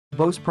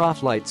Bose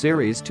Proflight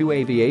Series 2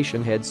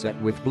 Aviation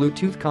headset with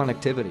Bluetooth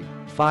connectivity,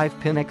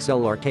 5-pin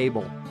XLR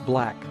cable,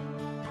 black.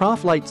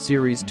 Proflight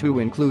Series 2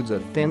 includes a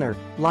thinner,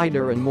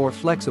 lighter and more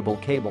flexible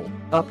cable,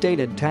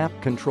 updated tap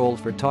control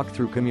for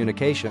talk-through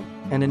communication,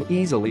 and an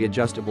easily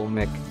adjustable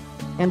mic.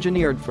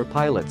 Engineered for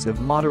pilots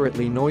of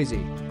moderately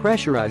noisy,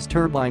 pressurized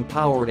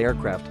turbine-powered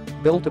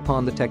aircraft, built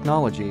upon the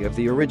technology of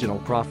the original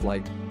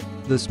Proflight.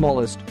 The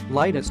smallest,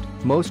 lightest,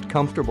 most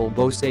comfortable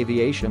Bose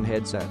Aviation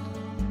headset.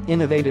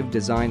 Innovative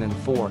design and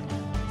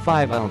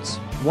 4.5-ounce,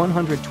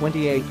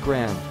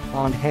 128-gram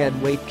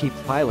on-head weight keep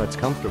pilots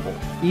comfortable,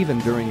 even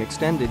during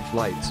extended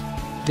flights.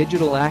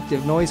 Digital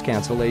active noise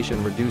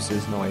cancellation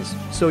reduces noise,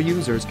 so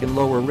users can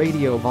lower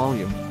radio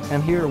volume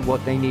and hear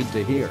what they need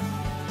to hear.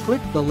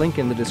 Click the link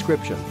in the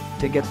description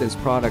to get this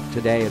product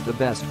today at the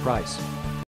best price.